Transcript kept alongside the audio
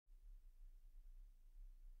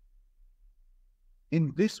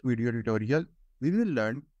In this video tutorial, we will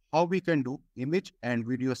learn how we can do image and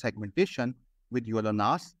video segmentation with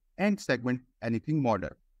YOLO-NAS and segment anything model.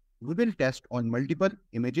 We will test on multiple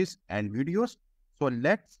images and videos. So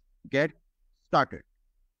let's get started.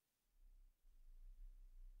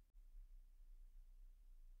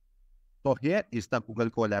 So here is the Google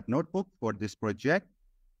Colab notebook for this project.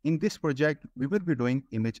 In this project, we will be doing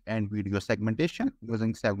image and video segmentation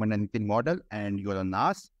using segment anything model and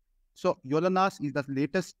YOLO-NAS. So YOLO-NAS is the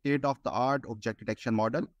latest state-of-the-art object detection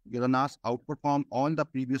model. YOLO-NAS outperforms all the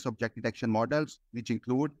previous object detection models, which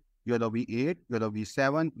include YOLO v8, YOLO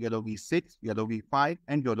v7, YOLO v6, YOLO v5,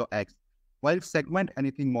 and YOLO-X. While segment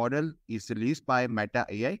anything model is released by Meta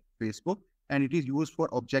AI, Facebook, and it is used for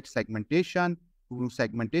object segmentation,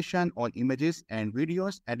 segmentation on images and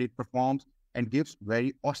videos, and it performs and gives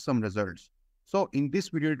very awesome results. So in this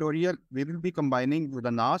video tutorial, we will be combining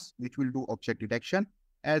YOLO-NAS, which will do object detection,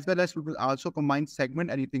 as well as we will also combine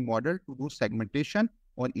segment anything model to do segmentation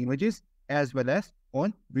on images as well as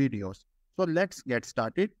on videos. So let's get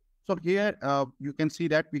started. So here you can see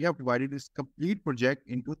that we have divided this complete project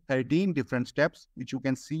into 13 different steps, which you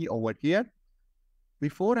can see over here.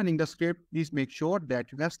 Before running the script, please make sure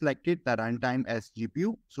that you have selected the runtime as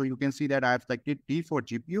GPU. So you can see that I have selected T for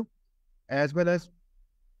GPU, as well as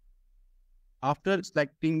after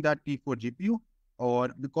selecting the T for GPU, or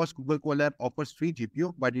because Google Colab offers free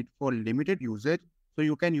GPU, but it's for limited usage. So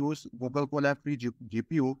you can use Google Colab free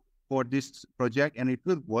GPU for this project and it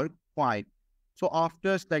will work fine. So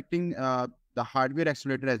after selecting the hardware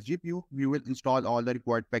accelerator as GPU, we will install all the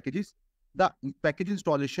required packages. The package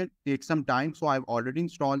installation takes some time. So I've already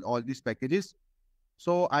installed all these packages.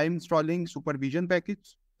 So I'm installing supervision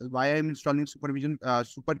package. Why I'm installing supervision,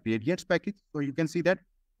 super gradients package. So you can see that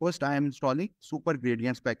first I am installing super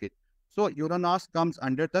gradients package. So YOLO-NAS comes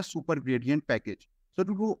under the super gradient package. So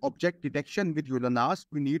to do object detection with YOLO-NAS,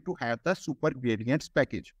 we need to have the super gradients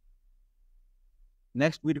package.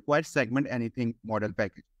 Next, we require segment anything model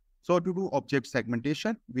package. So to do object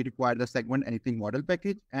segmentation, we require the segment anything model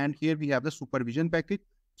package. And here we have the supervision package.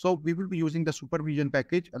 So we will be using the supervision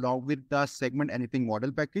package along with the segment anything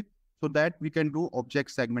model package so that we can do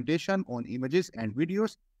object segmentation on images and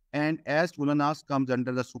videos. And as YOLO-NAS comes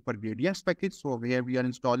under the super gradients package, so here we are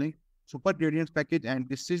installing super gradients package, and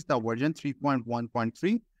this is the version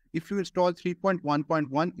 3.1.3. If you install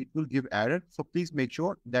 3.1.1, it will give error. So please make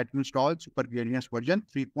sure that you install super gradients version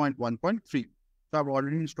 3.1.3. So I've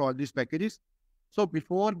already installed these packages. So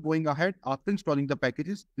before going ahead, after installing the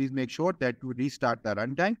packages, please make sure that you restart the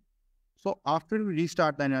runtime. So after you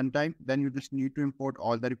restart the runtime, then you just need to import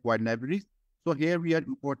all the required libraries. So here we are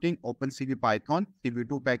importing OpenCV Python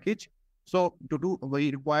CV2 package. So to do,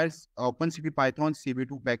 we requires OpenCV Python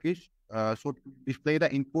CV2 package. So to display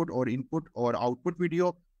the input or output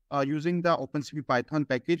video using the OpenCV Python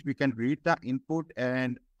package, we can read the input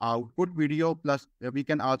and output video, plus we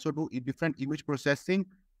can also do different image processing,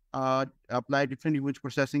 apply different image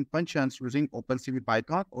processing functions using OpenCV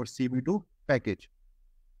Python or CV2 package.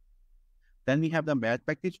 Then we have the math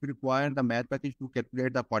package. We require the math package to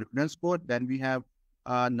calculate the polynomial score. Then we have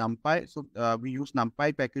NumPy. So we use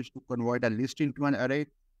NumPy package to convert a list into an array.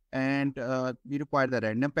 And we require the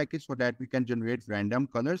random package so that we can generate random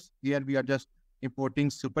colors. Here we are just importing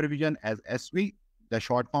supervision as SV. The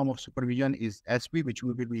short form of supervision is SV, which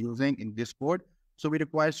we will be using in this code. So we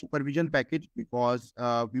require supervision package because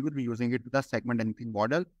we will be using it with the segment anything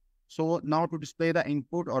model. So now to display the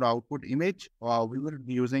input or output image, we will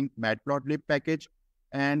be using matplotlib package.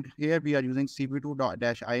 And here we are using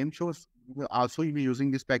cv2-imshows. We will also be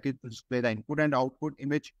using this package to display the input and output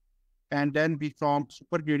image. And then from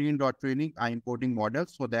supergradient.training, I'm importing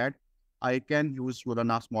models so that I can use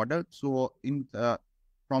YOLO-NAS model. So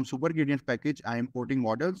from supergradient package, I'm importing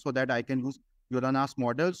models so that I can use YOLO-NAS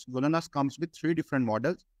models. YOLO-NAS comes with 3 different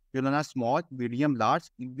models: YOLO-NAS small, medium, large.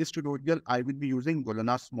 In this tutorial, I will be using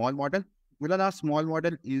YOLO-NAS small model. YOLO-NAS small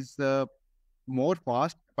model is more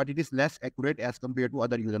fast, but it is less accurate as compared to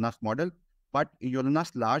other YOLO-NAS model. But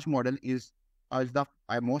YOLO-NAS large model is the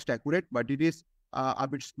most accurate, but it is a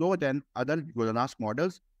bit slow than other YOLO-NAS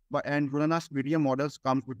models. And YOLO-NAS medium models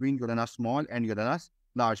comes between YOLO-NAS small and YOLO-NAS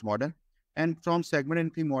large model. And from segment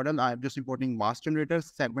anything model, I am just importing mask generator,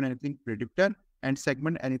 segment anything predictor, and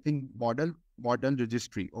segment anything model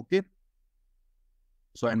registry. Okay.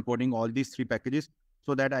 So I'm importing all these 3 packages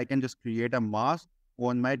so that I can just create a mask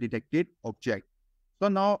on my detected object. So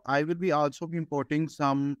now I will be also importing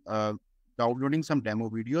some, downloading some demo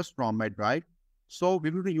videos from my drive. So we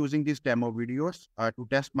will be using these demo videos to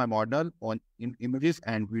test my model on images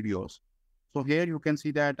and videos. So here you can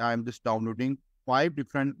see that I'm just downloading 5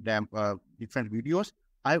 different videos.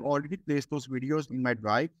 I've already placed those videos in my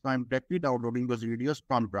drive. So I'm directly downloading those videos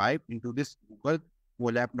from drive into this Google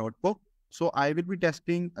Colab notebook. So I will be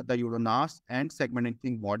testing the YOLO-NAS and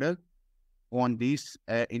segmenting model on these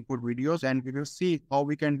input videos, and we will see how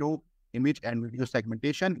we can do image and video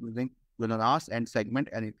segmentation using YOLO-NAS and segment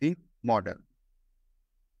anything model.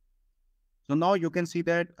 So now you can see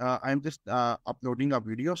that I'm just uploading a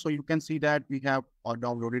video. So you can see that we have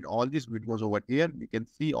downloaded all these videos over here. We can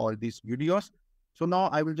see all these videos. So now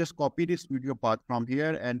I will just copy this video path from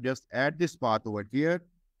here and just add this path over here.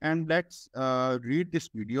 And let's read this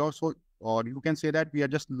video. So, or you can say that we are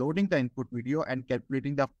just loading the input video and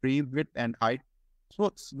calculating the frame width and height. So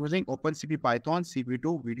it's using OpenCV Python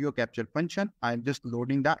CV2 video capture function, I'm just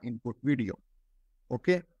loading the input video.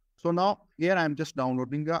 Okay. So now here I'm just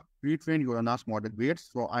downloading the pre-trained YOLO-NAS model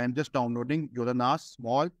weights. So I am just downloading YOLO-NAS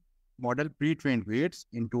small model pre-trained weights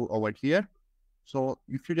into over here. So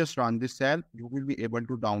if you just run this cell, you will be able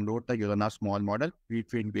to download the YOLO-NAS small model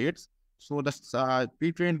pre-trained weights. So the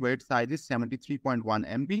pre-trained weight size is 73.1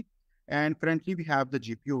 MB. And currently we have the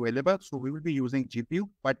GPU available. So we will be using GPU.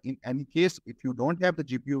 But in any case, if you don't have the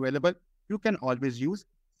GPU available, you can always use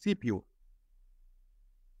CPU.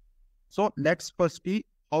 So let's first see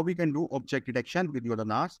how we can do object detection with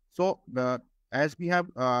YOLO-NAS. So as we have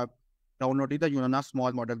downloaded the YOLO-NAS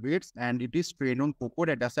small model weights and it is trained on Coco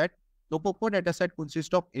dataset. So Coco dataset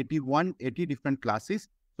consists of 80 different classes.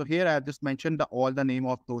 So here I have just mentioned all the name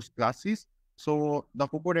of those classes. So the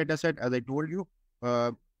Coco dataset, as I told you,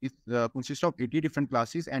 consists of 80 different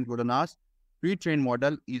classes, and YOLO-NAS pre-trained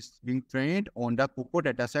model is being trained on the Coco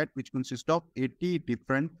dataset, which consists of 80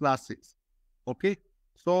 different classes. Okay,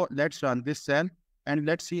 so let's run this cell. And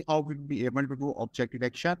let's see how we'll be able to do object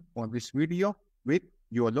detection on this video with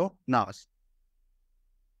YOLO-NAS.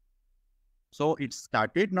 So it's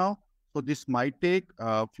started now. So this might take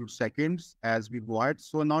a few seconds as we go ahead.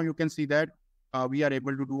 So now you can see that we are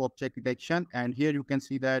able to do object detection. And here you can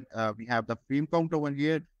see that we have the frame count over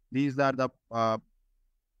here. These are the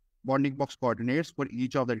bounding box coordinates for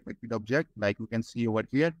each of the detected object. Like you can see over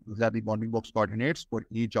here, these are the bounding box coordinates for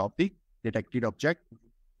each of the detected object,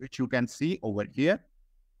 which you can see over here.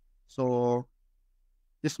 So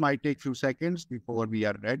this might take few seconds before we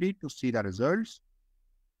are ready to see the results.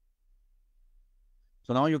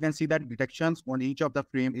 So now you can see that detections on each of the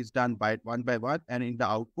frame is done by one, and in the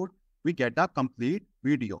output, we get a complete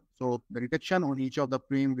video. So the detection on each of the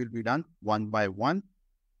frame will be done one by one.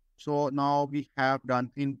 So now we have done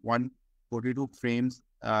in 142 frames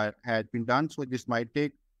had been done. So this might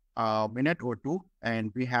take a minute or two,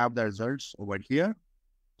 and we have the results over here.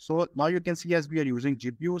 So now you can see as we are using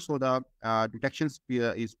GPU, so the detection speed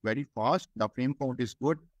is very fast. The frame count is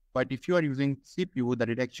good. But if you are using CPU, the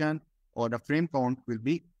detection or the frame count will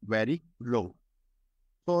be very low.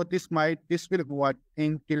 So this will go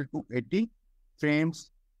until 280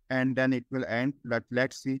 frames, and then it will end.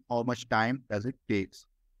 Let's see how much time does it takes.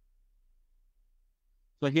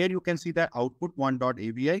 So here you can see the output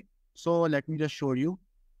 1.avi. So let me just show you.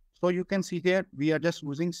 So you can see here, we are just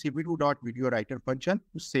using cv2.videowriter function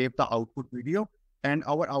to save the output video, and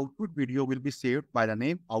our output video will be saved by the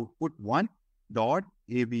name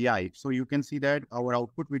output1.avi. So you can see that our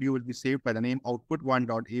output video will be saved by the name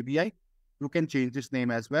output1.avi. You can change this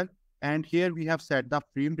name as well. And here we have set the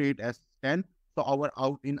frame rate as 10.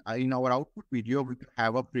 So in our output video, we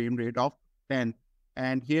have a frame rate of 10.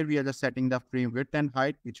 And here we are just setting the frame width and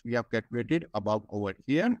height, which we have calculated above over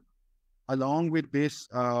here. Along with this,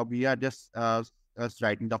 we are just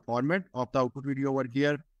writing the format of the output video over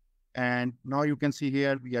here. And now you can see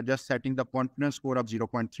here, we are just setting the confidence score of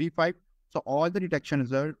 0.35. So all the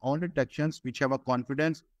detections which have a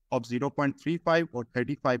confidence of 0.35 or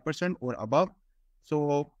 35% or above.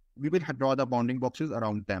 So we will draw the bounding boxes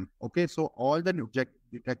around them. Okay, so all the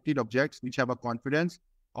detected objects which have a confidence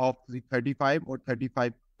of the 35 or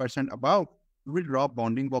 35% above, we will draw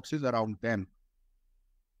bounding boxes around them.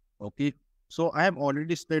 Okay, so I have already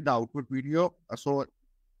displayed the output video. So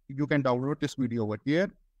you can download this video over here.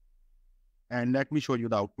 And let me show you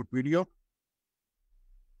the output video.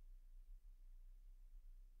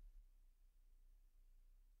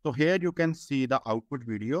 So here you can see the output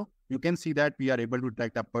video. You can see that we are able to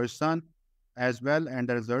detect a person as well, and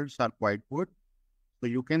the results are quite good. So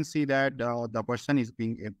you can see that the person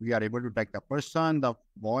we are able to detect the person, the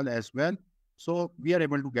wall as well. So we are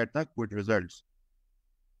able to get the good results.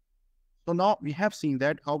 So now we have seen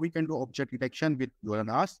that how we can do object detection with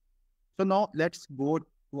YOLO-NAS. So now let's go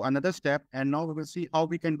to another step, and now we will see how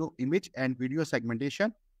we can do image and video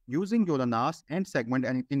segmentation using YOLO-NAS and segment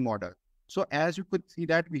anything model. So as you could see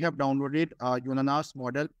that we have downloaded YOLO-NAS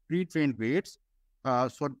model pre-trained weights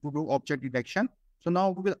so to do object detection. So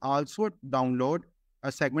now we will also download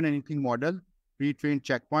a segment anything model, pre-trained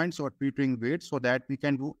checkpoints or pre-trained weights so that we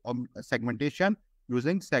can do segmentation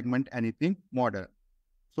using segment anything model.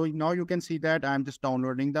 So now you can see that I'm just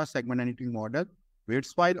downloading the segment anything model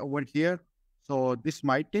weights file over here. So this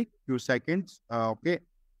might take few seconds. Okay.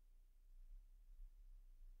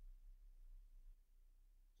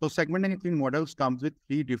 So segment anything models comes with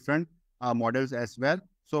 3 different models as well.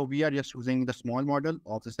 So we are just using the small model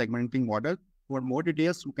of the segmenting model. For more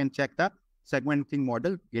details, you can check the segmenting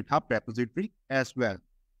model GitHub repository as well.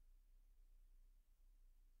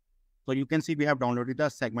 So you can see we have downloaded the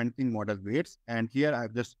segmenting model weights, and here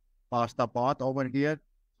I've just passed the path over here.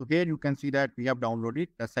 So here you can see that we have downloaded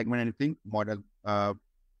the segmenting model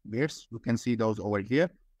weights. You can see those over here.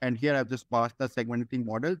 And here I've just passed the segmenting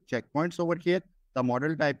model checkpoints over here. The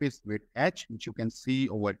model type is with H, which you can see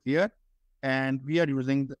over here. And we are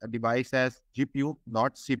using the device as GPU,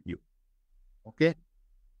 not CPU. Okay.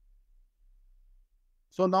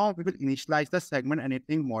 So now we will initialize the segment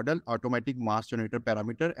anything model automatic mask generator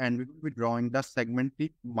parameter, and we will be drawing the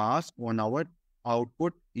segmented mask on our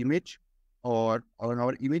output image or on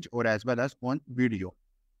our image or as well as on video.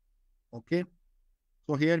 Okay.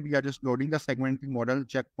 So here we are just loading the segmenting model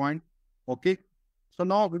checkpoint. Okay. So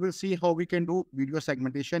now we will see how we can do video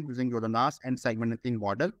segmentation using YOLO-NAS and segmenting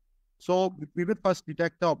model. So we will first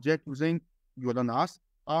detect the object using YOLO-NAS.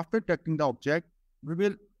 After detecting the object, we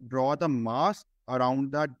will draw the mask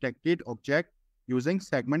around the detected object using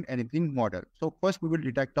segment anything model. So first we will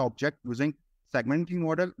detect the object using segmenting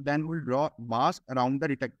model, then we'll draw mask around the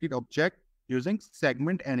detected object using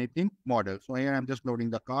segment anything model. So here I'm just loading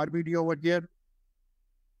the car video over here.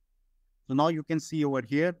 So now you can see over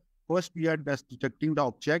here, first we are just detecting the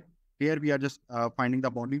object. Here we are just finding the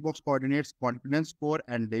bounding box coordinates, confidence score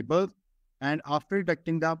and labels. And after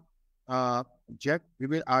detecting the object, we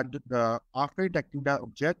will add after detecting the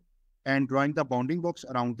object and drawing the bounding box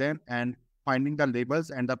around them and finding the labels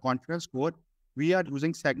and the confidence score, we are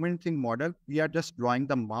using segmenting model. We are just drawing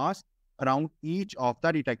the mask around each of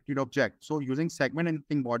the detected object. So using segment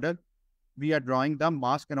anything model, we are drawing the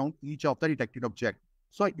mask around each of the detected object.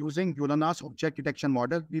 So using YOLO-NAS object detection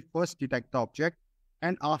model, we first detect the object,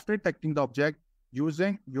 and after detecting the object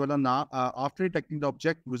using YOLO-NAS,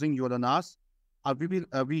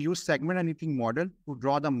 we use segment anything model to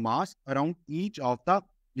draw the mask around each of the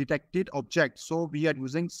detected object. So we are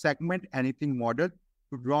using segment anything model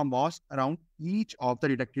to draw mask around each of the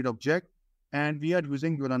detected object, and we are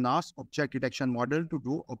using YOLO-NAS object detection model to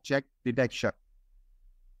do object detection.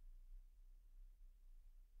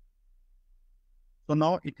 So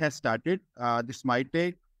now it has started. This might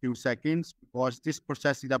take few seconds because this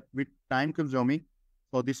process is a bit time consuming.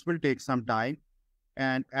 So this will take some time.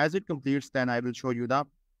 And as it completes, then I will show you the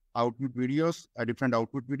output videos, different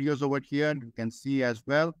output videos over here. You can see as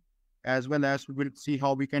well as we will see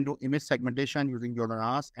how we can do image segmentation using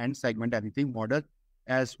YOLO-NAS and segment anything model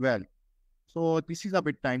as well. So this is a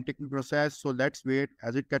bit time taking process. So let's wait.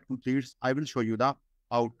 As it completes, I will show you the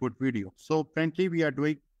output video. So currently we are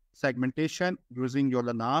doing segmentation using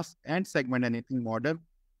YOLO-NAS and segment anything model,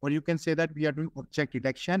 or you can say that we are doing object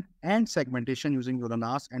detection and segmentation using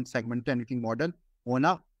YOLO-NAS and segment anything model on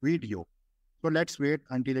a video. So let's wait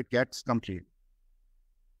until it gets complete.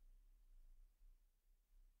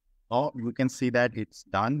 Now you can see that it's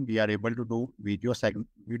done. We are able to do video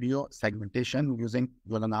segmentation using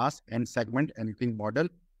YOLO-NAS and segment anything model.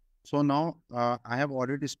 So now I have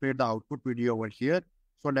already displayed the output video over here.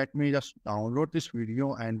 So let me just download this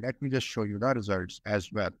video and let me just show you the results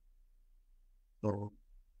as well. So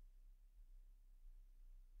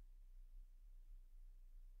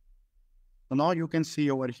now you can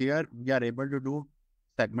see over here, we are able to do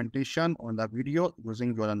segmentation on the video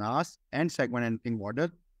using YOLO-NAS and segment anything model.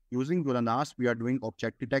 Using YOLO-NAS, we are doing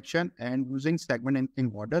object detection, and using segment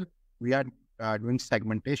anything model, we are doing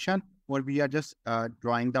segmentation, where we are just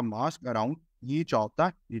drawing the mask around each of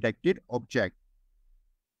the detected object.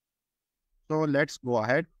 So let's go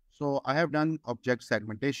ahead. So I have done object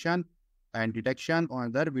segmentation and detection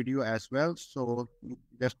on the video as well. So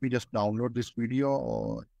let me just download this video,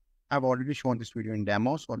 or I've already shown this video in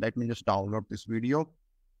demo. So let me just download this video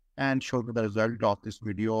and show you the result of this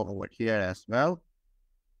video over here as well.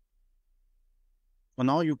 So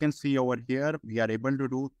now you can see over here, we are able to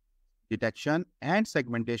do detection and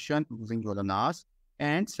segmentation using YOLO-NAS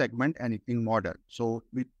and segment anything model. So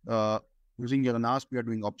with using YOLO-NAS, we are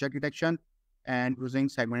doing object detection, and using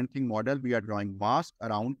segmenting model, we are drawing mask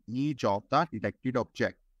around each of the detected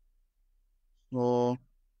object. So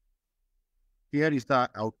here is the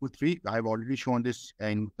output 3. I've already shown this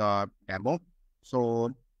in the demo.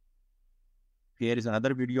 So Here is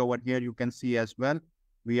another video over here. You can see as well.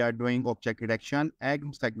 We are doing object detection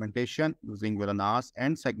and segmentation using YOLO-NAS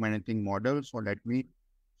and segmenting model. So let me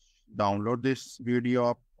download this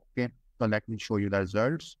video. Okay, so let me show you the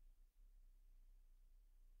results.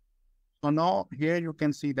 So now here you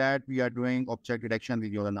can see that we are doing object detection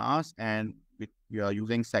with YOLO-NAS, and we are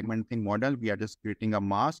using segmenting model. We are just creating a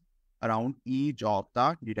mask around each of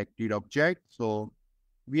the detected object. So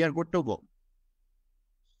we are good to go.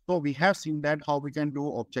 So we have seen that how we can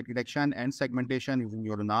do object detection and segmentation using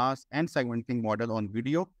YOLO-NAS and segmenting model on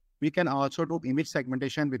video. We can also do image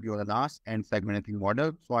segmentation with YOLO-NAS and segmenting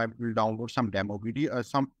model. So I will download some demo video,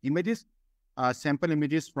 some images, sample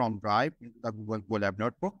images from Drive into the Google Colab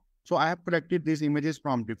notebook. So I have collected these images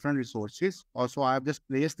from different resources. Also, I have just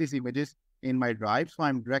placed these images in my Drive. So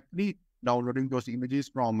I'm directly downloading those images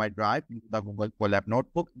from my Drive into the Google Colab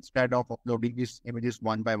notebook instead of uploading these images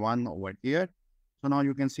one by one over here. So now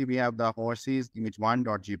you can see we have the horses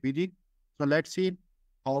image1.jpg. So let's see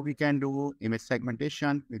how we can do image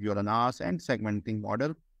segmentation with YOLO-NAS and segmenting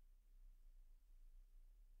model.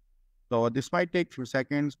 So this might take a few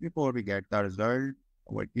seconds before we get the result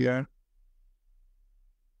over here.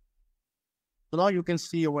 So now you can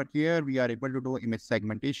see over here, we are able to do image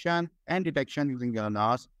segmentation and detection using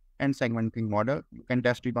YOLO-NAS and segmenting model. You can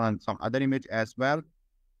test it on some other image as well.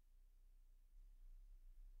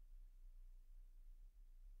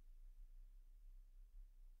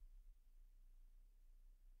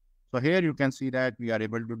 So here you can see that we are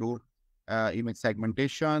able to do image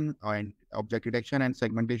segmentation and object detection and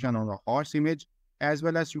segmentation on the horse image, as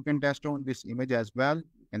well as you can test on this image as well.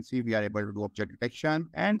 You can see we are able to do object detection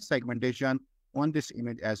and segmentation on this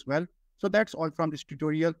image as well. So that's all from this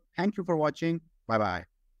tutorial. Thank you for watching. Bye-bye.